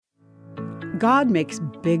God makes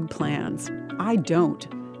big plans. I don't.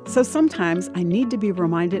 So sometimes I need to be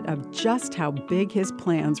reminded of just how big His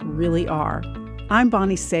plans really are. I'm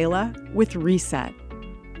Bonnie Sala with Reset.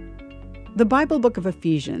 The Bible book of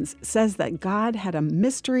Ephesians says that God had a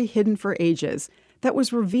mystery hidden for ages that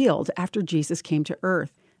was revealed after Jesus came to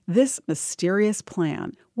earth. This mysterious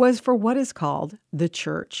plan was for what is called the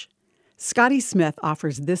church. Scotty Smith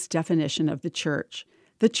offers this definition of the church.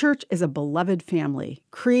 The church is a beloved family,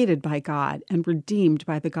 created by God and redeemed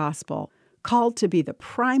by the gospel, called to be the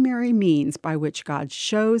primary means by which God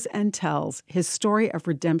shows and tells His story of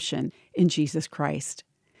redemption in Jesus Christ.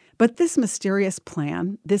 But this mysterious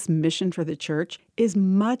plan, this mission for the church, is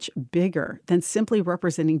much bigger than simply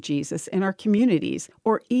representing Jesus in our communities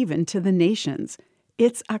or even to the nations.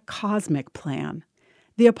 It's a cosmic plan.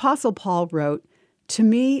 The Apostle Paul wrote, "To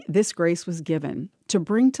me, this grace was given, to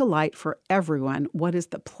bring to light for everyone what is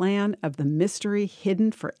the plan of the mystery hidden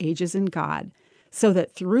for ages in God, so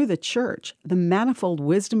that through the church, the manifold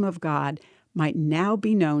wisdom of God might now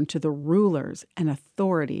be known to the rulers and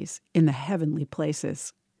authorities in the heavenly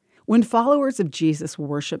places." When followers of Jesus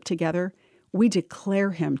worship together, we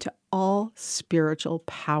declare Him to all spiritual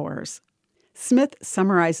powers. Smith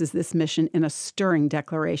summarizes this mission in a stirring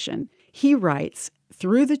declaration. He writes,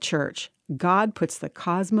 "Through the church, God puts the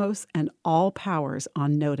cosmos and all powers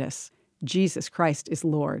on notice. Jesus Christ is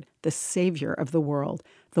Lord, the Savior of the world,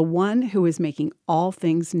 the one who is making all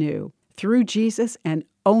things new. Through Jesus and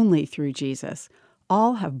only through Jesus,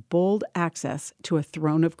 all have bold access to a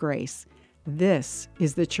throne of grace. This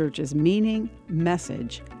is the church's meaning,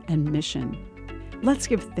 message, and mission." Let's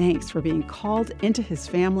give thanks for being called into His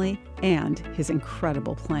family and His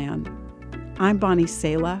incredible plan. I'm Bonnie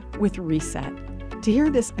Sala with Reset. To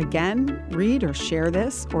hear this again, read or share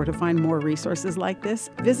this, or to find more resources like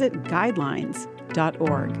this, visit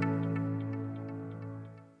guidelines.org.